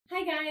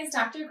guys,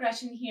 Dr.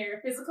 Gretchen here,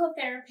 physical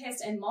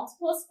therapist and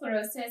multiple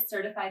sclerosis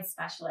certified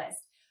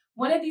specialist.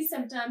 One of these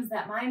symptoms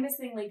that my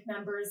missing link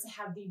members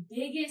have the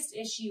biggest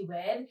issue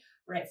with,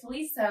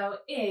 rightfully so,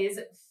 is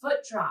foot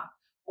drop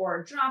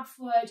or drop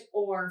foot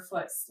or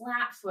foot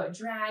slap, foot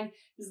drag.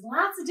 There's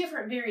lots of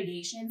different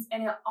variations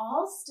and it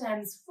all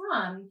stems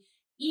from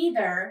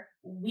either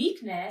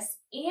weakness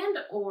and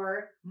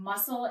or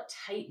muscle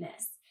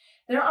tightness.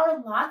 There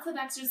are lots of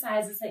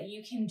exercises that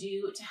you can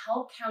do to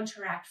help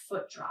counteract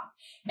foot drop,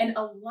 and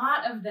a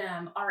lot of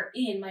them are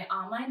in my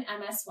online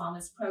MS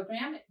Wellness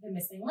program, The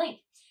Missing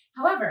Link.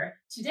 However,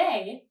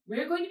 today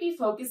we're going to be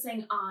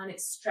focusing on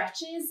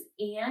stretches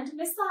and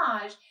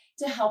massage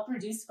to help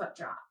reduce foot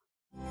drop.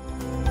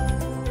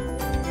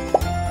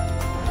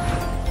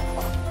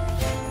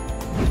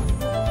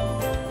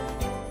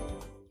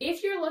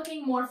 If you're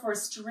looking more for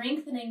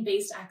strengthening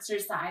based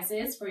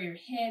exercises for your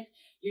hip,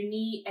 your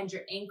knee, and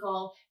your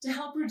ankle to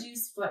help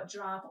reduce foot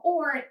drop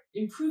or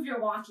improve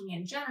your walking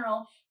in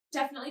general,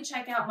 definitely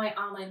check out my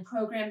online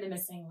program, The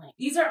Missing Link.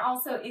 These are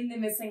also in The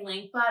Missing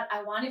Link, but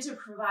I wanted to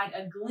provide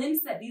a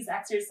glimpse at these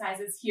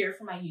exercises here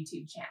for my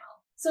YouTube channel.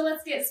 So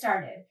let's get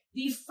started.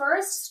 The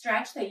first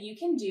stretch that you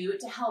can do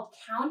to help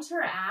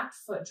counteract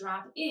foot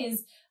drop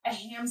is a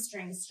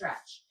hamstring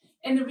stretch.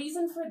 And the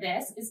reason for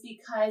this is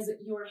because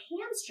your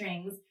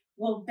hamstrings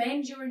will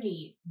bend your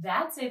knee.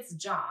 That's its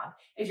job.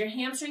 If your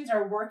hamstrings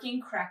are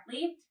working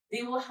correctly,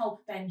 they will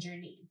help bend your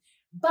knee.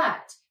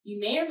 But you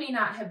may or may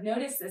not have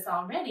noticed this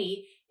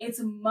already, it's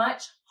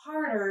much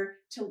harder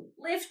to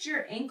lift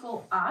your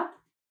ankle up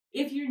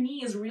if your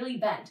knee is really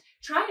bent.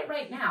 Try it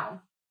right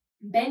now.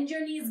 Bend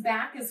your knees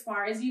back as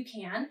far as you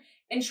can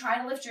and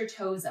try to lift your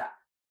toes up.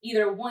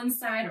 Either one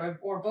side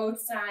or both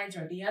sides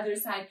or the other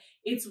side.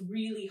 It's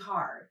really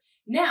hard.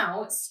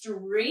 Now,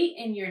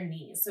 straighten your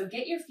knees. So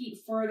get your feet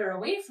further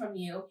away from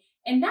you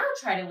and now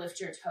try to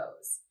lift your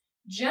toes.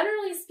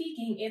 Generally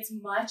speaking, it's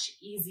much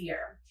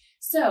easier.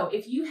 So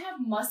if you have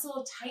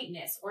muscle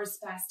tightness or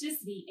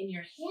spasticity in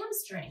your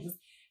hamstrings,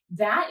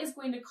 that is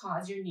going to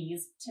cause your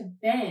knees to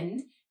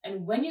bend.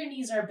 And when your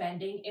knees are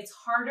bending, it's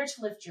harder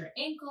to lift your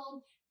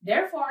ankle,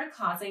 therefore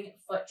causing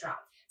foot drop.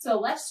 So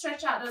let's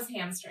stretch out those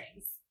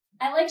hamstrings.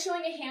 I like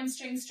showing a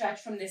hamstring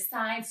stretch from this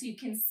side so you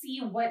can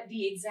see what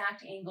the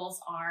exact angles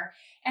are.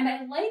 And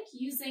I like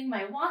using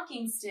my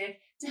walking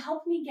stick to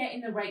help me get in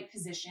the right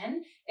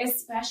position,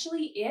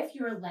 especially if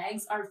your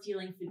legs are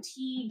feeling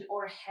fatigued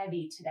or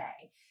heavy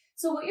today.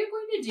 So what you're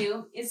going to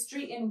do is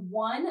straighten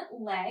one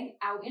leg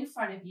out in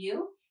front of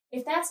you.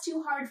 If that's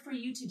too hard for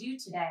you to do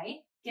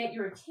today, get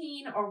your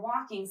cane or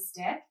walking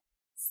stick,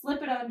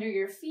 slip it under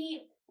your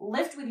feet,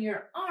 lift with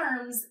your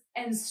arms,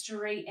 and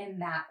straighten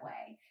that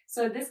way.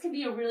 So this can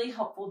be a really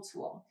helpful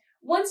tool.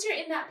 Once you're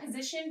in that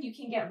position, you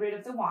can get rid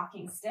of the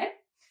walking stick.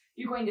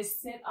 You're going to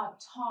sit up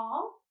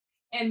tall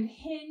and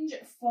hinge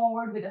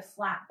forward with a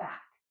flat back.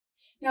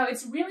 Now,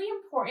 it's really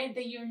important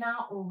that you're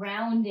not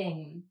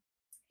rounding.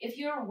 If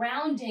you're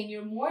rounding,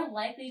 you're more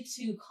likely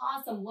to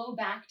cause some low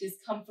back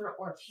discomfort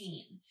or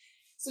pain.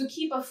 So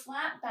keep a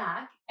flat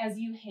back as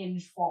you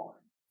hinge forward.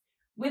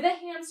 With a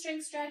hamstring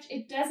stretch,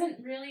 it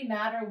doesn't really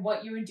matter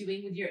what you're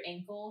doing with your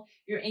ankle.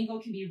 Your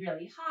ankle can be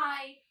really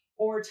high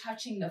or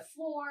touching the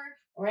floor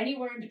or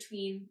anywhere in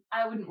between.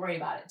 I wouldn't worry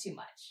about it too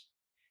much.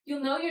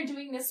 You'll know you're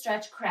doing this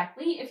stretch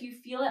correctly if you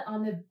feel it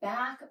on the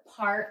back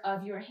part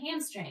of your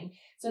hamstring.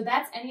 So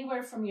that's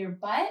anywhere from your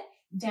butt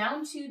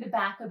down to the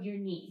back of your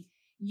knee.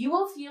 You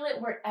will feel it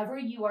wherever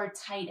you are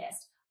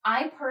tightest.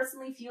 I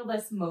personally feel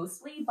this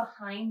mostly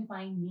behind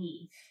my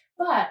knee,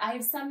 but I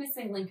have some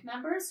missing link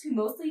members who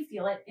mostly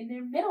feel it in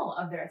the middle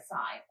of their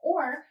thigh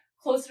or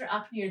closer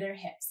up near their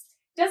hips.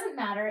 Doesn't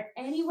matter,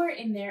 anywhere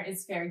in there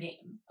is fair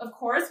game. Of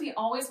course, we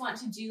always want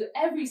to do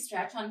every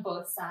stretch on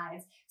both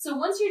sides. So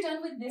once you're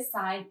done with this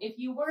side, if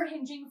you were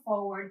hinging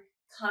forward,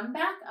 come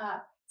back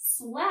up,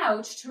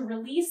 slouch to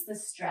release the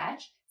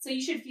stretch. So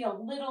you should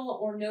feel little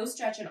or no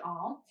stretch at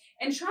all.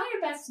 And try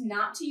your best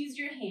not to use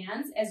your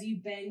hands as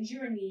you bend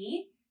your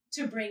knee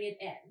to bring it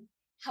in.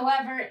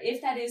 However,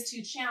 if that is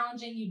too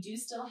challenging, you do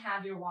still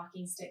have your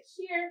walking stick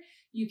here.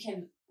 You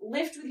can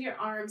lift with your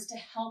arms to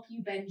help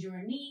you bend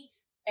your knee.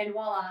 And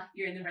voila,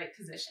 you're in the right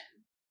position.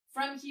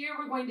 From here,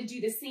 we're going to do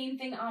the same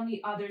thing on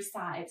the other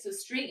side. So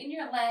straighten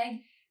your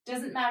leg,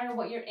 doesn't matter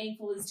what your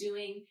ankle is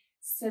doing,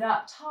 sit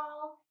up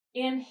tall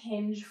and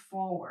hinge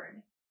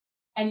forward.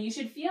 And you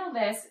should feel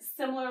this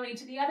similarly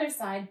to the other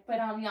side, but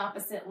on the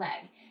opposite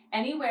leg,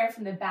 anywhere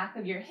from the back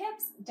of your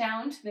hips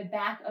down to the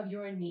back of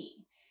your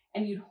knee.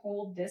 And you'd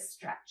hold this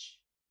stretch.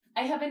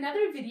 I have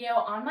another video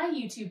on my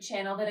YouTube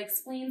channel that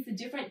explains the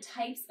different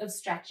types of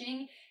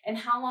stretching and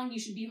how long you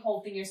should be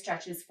holding your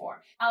stretches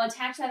for. I'll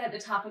attach that at the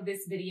top of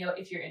this video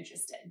if you're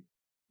interested.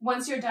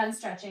 Once you're done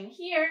stretching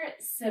here,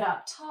 sit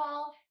up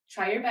tall.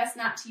 Try your best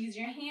not to use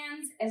your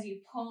hands as you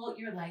pull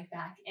your leg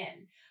back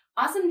in.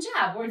 Awesome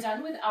job. We're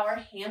done with our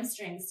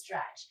hamstring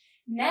stretch.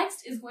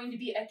 Next is going to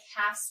be a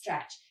calf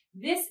stretch.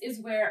 This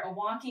is where a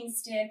walking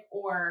stick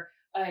or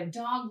a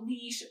dog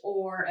leash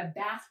or a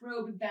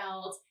bathrobe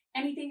belt,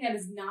 anything that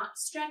is not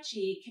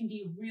stretchy can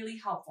be really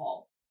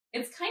helpful.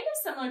 It's kind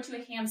of similar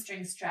to a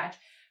hamstring stretch,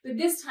 but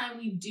this time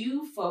we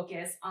do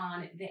focus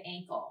on the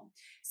ankle.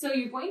 So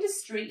you're going to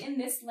straighten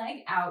this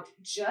leg out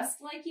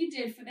just like you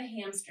did for the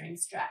hamstring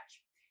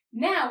stretch.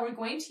 Now we're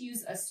going to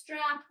use a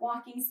strap,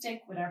 walking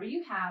stick, whatever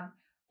you have,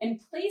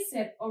 and place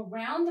it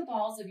around the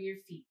balls of your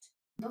feet.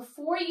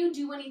 Before you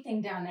do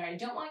anything down there, I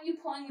don't want you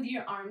pulling with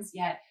your arms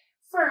yet.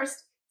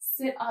 First,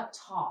 sit up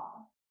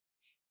tall.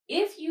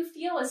 If you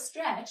feel a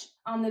stretch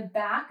on the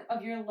back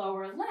of your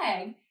lower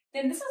leg,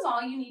 then this is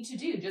all you need to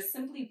do. Just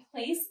simply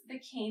place the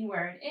cane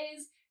where it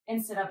is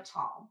and sit up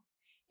tall.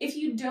 If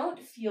you don't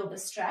feel the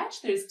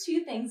stretch, there's two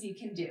things you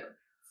can do.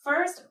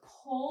 First,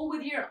 pull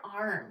with your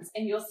arms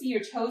and you'll see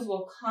your toes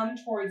will come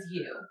towards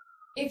you.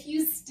 If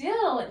you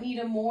still need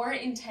a more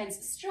intense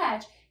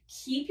stretch,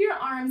 keep your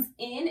arms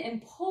in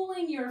and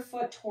pulling your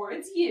foot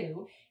towards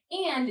you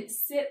and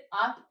sit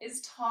up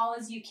as tall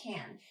as you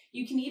can.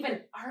 You can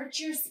even arch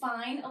your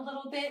spine a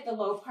little bit, the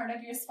low part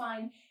of your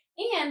spine,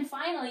 and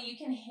finally you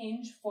can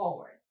hinge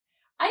forward.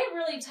 I have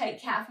really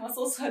tight calf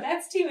muscles, so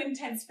that's too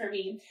intense for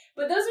me,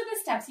 but those are the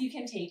steps you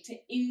can take to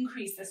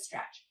increase the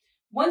stretch.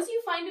 Once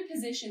you find a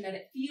position that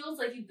it feels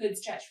like a good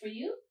stretch for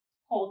you,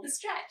 hold the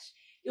stretch.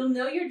 You'll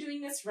know you're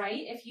doing this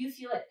right if you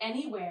feel it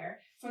anywhere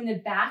from the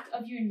back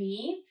of your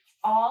knee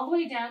all the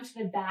way down to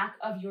the back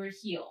of your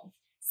heel.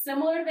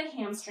 Similar to the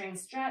hamstring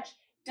stretch,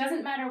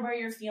 doesn't matter where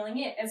you're feeling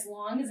it as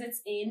long as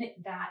it's in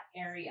that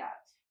area.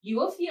 You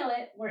will feel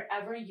it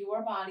wherever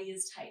your body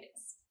is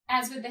tightest.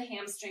 As with the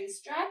hamstring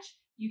stretch,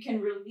 you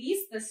can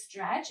release the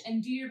stretch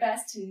and do your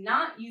best to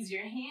not use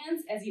your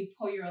hands as you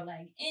pull your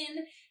leg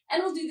in,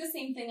 and we'll do the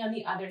same thing on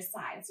the other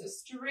side. So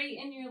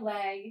straighten your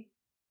leg,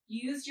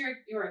 use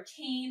your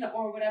cane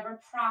or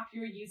whatever prop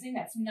you're using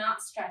that's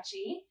not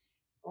stretchy,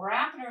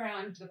 wrap it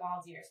around the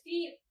balls of your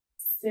feet,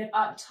 sit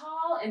up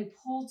tall and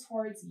pull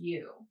towards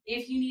you.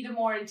 If you need a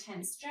more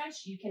intense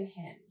stretch, you can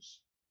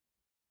hinge.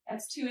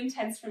 That's too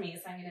intense for me,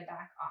 so I'm going to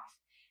back off.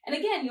 And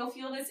again, you'll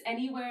feel this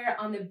anywhere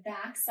on the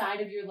back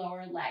side of your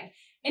lower leg,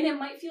 and it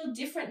might feel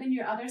different than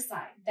your other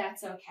side.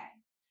 That's okay.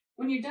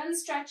 When you're done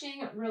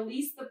stretching,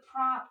 release the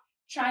prop,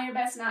 try your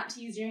best not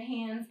to use your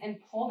hands, and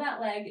pull that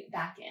leg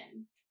back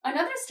in.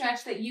 Another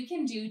stretch that you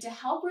can do to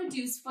help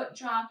reduce foot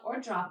drop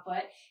or drop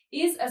foot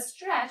is a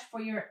stretch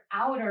for your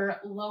outer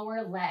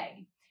lower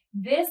leg.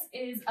 This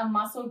is a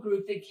muscle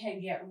group that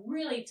can get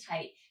really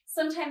tight.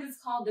 Sometimes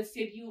it's called the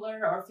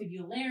fibular or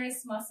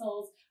fibularis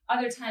muscles.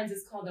 Other times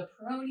it's called the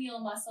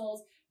peroneal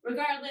muscles.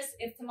 Regardless,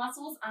 it's the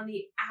muscles on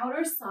the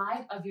outer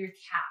side of your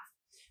calf.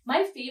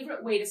 My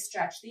favorite way to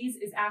stretch these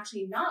is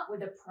actually not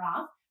with a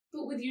prop,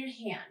 but with your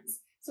hands.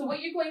 So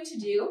what you're going to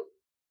do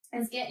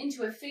is get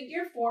into a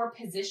figure 4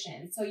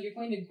 position. So you're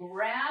going to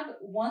grab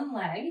one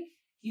leg.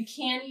 You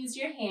can use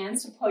your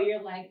hands to pull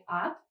your leg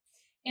up.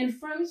 And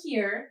from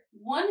here,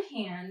 one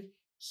hand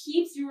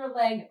keeps your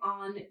leg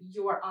on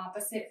your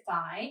opposite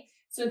thigh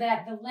so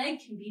that the leg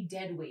can be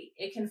dead weight.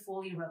 It can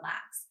fully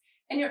relax.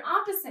 And your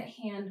opposite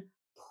hand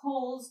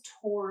pulls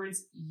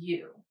towards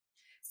you.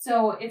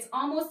 So it's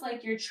almost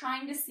like you're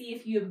trying to see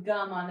if you have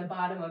gum on the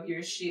bottom of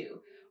your shoe,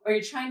 or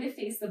you're trying to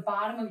face the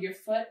bottom of your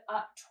foot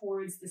up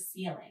towards the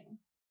ceiling.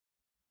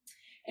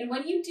 And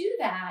when you do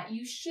that,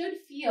 you should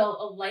feel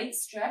a light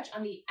stretch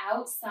on the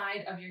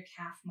outside of your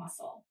calf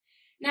muscle.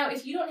 Now,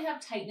 if you don't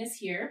have tightness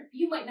here,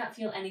 you might not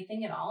feel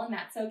anything at all, and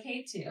that's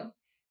okay too.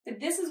 But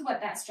this is what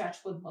that stretch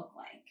would look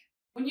like.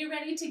 When you're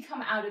ready to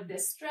come out of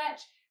this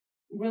stretch,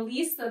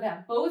 release so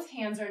that both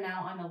hands are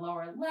now on the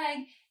lower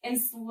leg and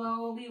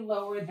slowly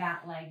lower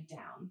that leg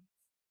down.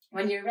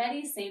 When you're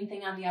ready, same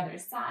thing on the other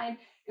side.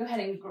 Go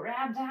ahead and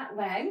grab that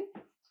leg.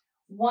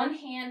 One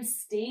hand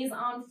stays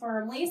on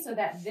firmly so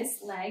that this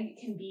leg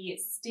can be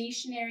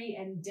stationary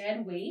and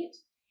dead weight.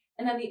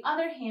 And then the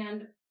other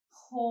hand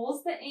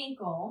pulls the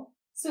ankle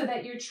so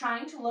that you're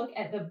trying to look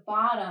at the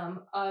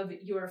bottom of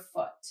your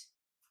foot.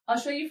 I'll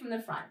show you from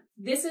the front.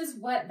 This is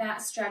what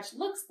that stretch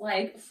looks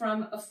like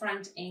from a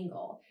front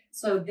angle.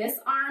 So this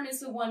arm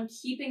is the one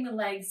keeping the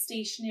leg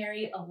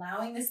stationary,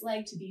 allowing this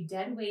leg to be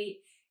dead weight,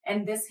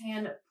 and this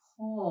hand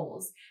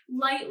pulls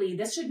lightly.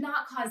 This should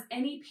not cause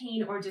any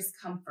pain or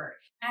discomfort.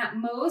 At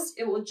most,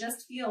 it will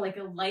just feel like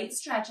a light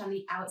stretch on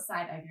the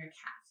outside of your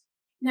calf.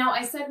 Now,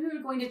 I said we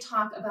were going to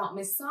talk about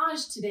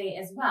massage today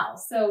as well,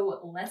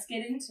 so let's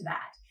get into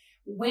that.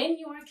 When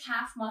your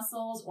calf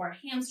muscles or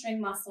hamstring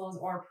muscles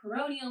or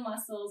peroneal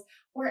muscles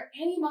or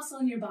any muscle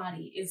in your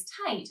body is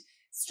tight,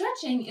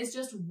 stretching is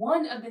just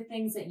one of the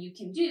things that you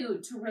can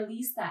do to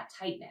release that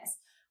tightness.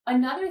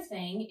 Another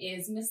thing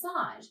is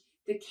massage.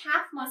 The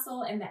calf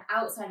muscle and the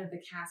outside of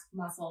the calf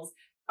muscles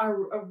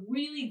are a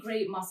really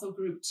great muscle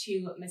group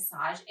to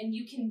massage, and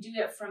you can do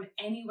it from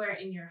anywhere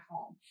in your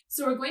home.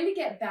 So we're going to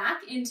get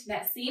back into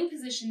that same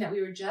position that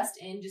we were just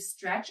in to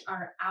stretch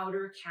our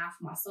outer calf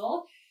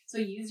muscle. So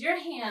use your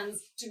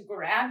hands to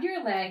grab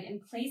your leg and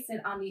place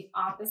it on the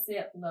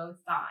opposite low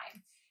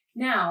thigh.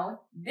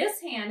 Now, this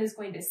hand is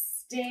going to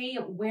stay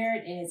where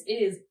it is.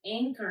 It is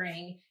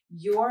anchoring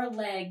your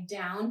leg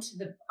down to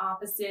the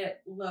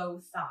opposite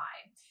low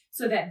thigh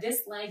so that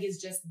this leg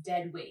is just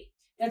dead weight.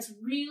 That's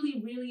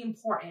really, really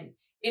important.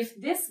 if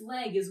this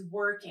leg is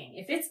working,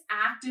 if it's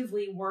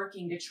actively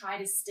working to try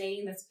to stay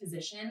in this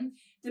position,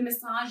 the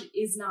massage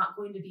is not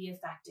going to be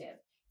effective.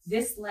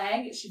 This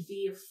leg should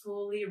be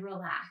fully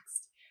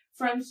relaxed.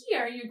 From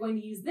here, you're going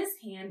to use this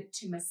hand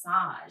to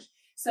massage.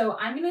 So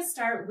I'm going to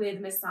start with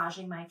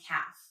massaging my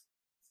calf.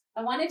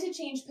 I wanted to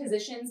change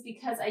positions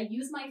because I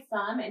use my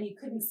thumb and you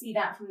couldn't see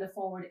that from the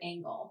forward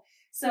angle.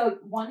 So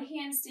one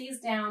hand stays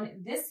down,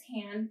 this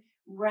hand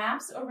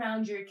wraps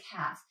around your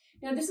calf.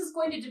 Now this is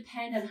going to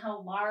depend on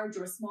how large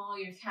or small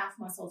your calf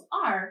muscles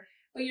are,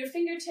 but your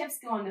fingertips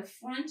go on the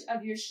front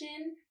of your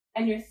shin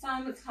and your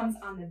thumb comes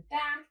on the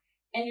back,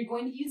 and you're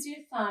going to use your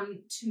thumb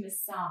to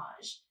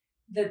massage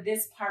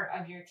this part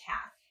of your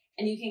calf.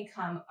 And you can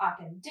come up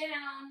and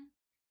down.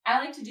 I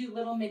like to do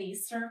little mini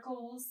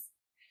circles,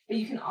 but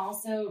you can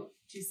also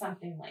do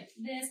something like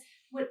this.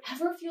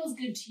 Whatever feels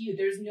good to you.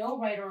 There's no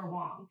right or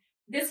wrong.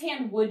 This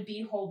hand would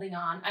be holding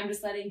on. I'm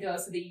just letting go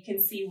so that you can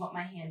see what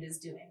my hand is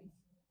doing.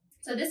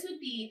 So this would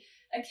be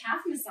a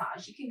calf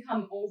massage. You can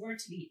come over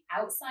to the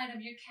outside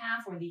of your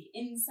calf or the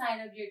inside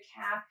of your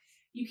calf.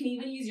 You can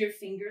even use your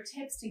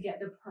fingertips to get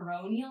the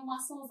peroneal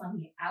muscles on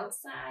the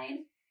outside.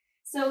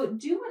 So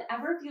do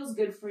whatever feels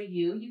good for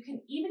you. You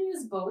can even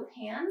use both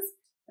hands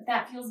if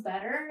that feels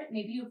better.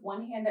 Maybe you have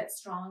one hand that's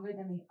stronger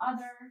than the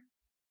other,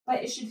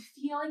 but it should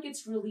feel like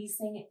it's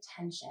releasing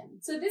tension.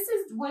 So this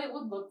is what it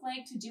would look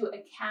like to do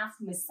a calf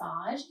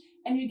massage,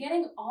 and you're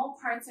getting all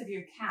parts of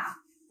your calf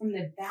from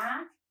the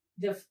back,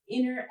 the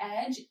inner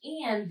edge,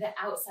 and the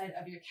outside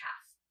of your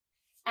calf.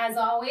 As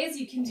always,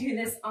 you can do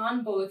this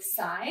on both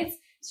sides.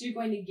 So you're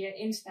going to get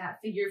into that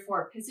figure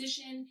 4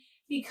 position.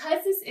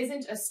 Because this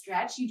isn't a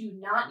stretch, you do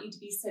not need to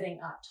be sitting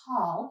up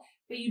tall,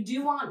 but you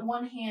do want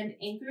one hand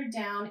anchored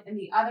down and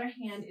the other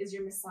hand is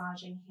your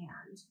massaging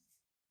hand.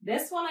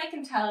 This one I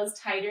can tell is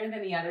tighter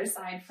than the other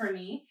side for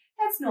me.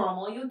 That's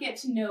normal. You'll get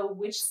to know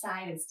which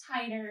side is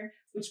tighter,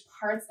 which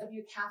parts of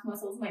your calf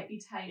muscles might be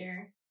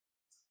tighter.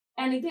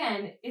 And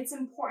again, it's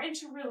important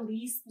to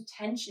release the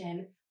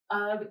tension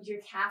of your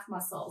calf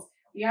muscles.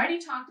 We already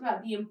talked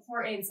about the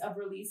importance of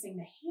releasing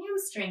the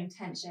hamstring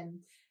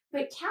tension,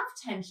 but calf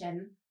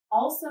tension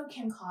also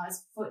can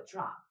cause foot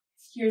drop.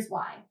 Here's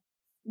why.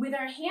 With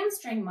our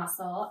hamstring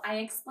muscle, I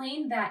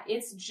explained that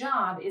its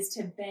job is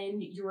to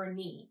bend your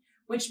knee,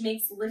 which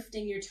makes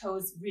lifting your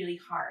toes really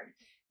hard.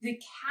 The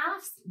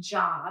calf's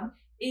job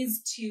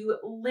is to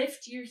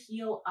lift your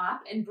heel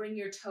up and bring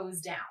your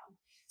toes down.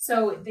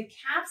 So the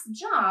calf's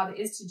job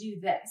is to do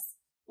this.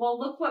 Well,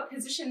 look what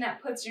position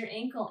that puts your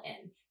ankle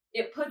in.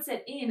 It puts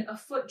it in a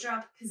foot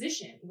drop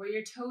position where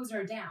your toes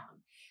are down.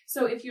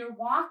 So if you're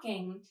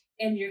walking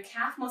and your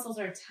calf muscles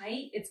are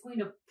tight, it's going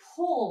to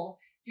pull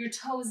your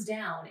toes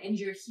down and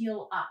your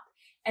heel up.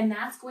 And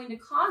that's going to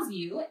cause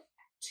you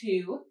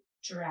to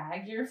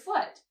drag your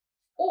foot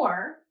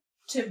or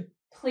to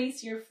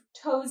place your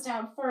toes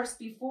down first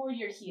before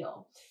your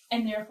heel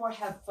and therefore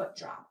have foot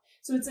drop.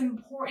 So it's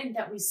important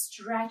that we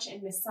stretch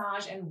and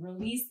massage and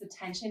release the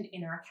tension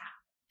in our calf.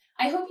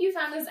 I hope you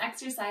found those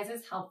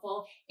exercises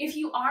helpful. If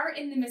you are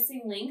in the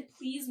missing link,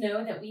 please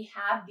know that we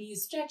have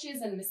these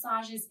stretches and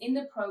massages in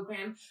the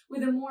program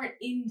with a more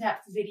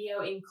in-depth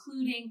video,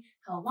 including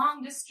how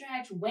long to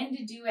stretch, when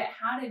to do it,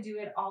 how to do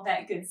it, all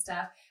that good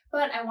stuff.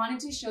 But I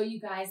wanted to show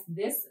you guys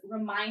this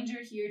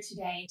reminder here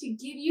today to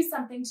give you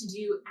something to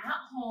do at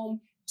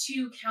home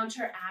to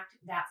counteract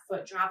that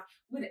foot drop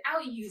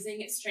without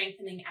using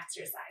strengthening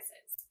exercises.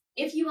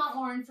 If you want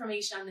more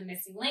information on the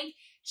missing link,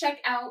 check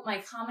out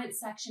my comment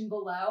section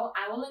below.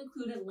 I will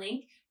include a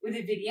link with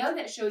a video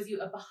that shows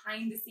you a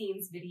behind the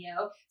scenes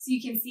video so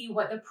you can see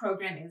what the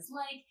program is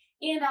like.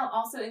 And I'll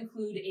also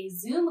include a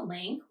Zoom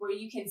link where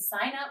you can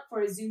sign up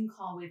for a Zoom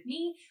call with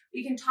me.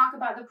 We can talk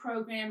about the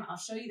program. I'll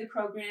show you the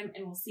program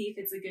and we'll see if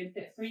it's a good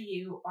fit for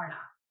you or not.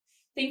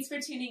 Thanks for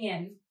tuning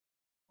in.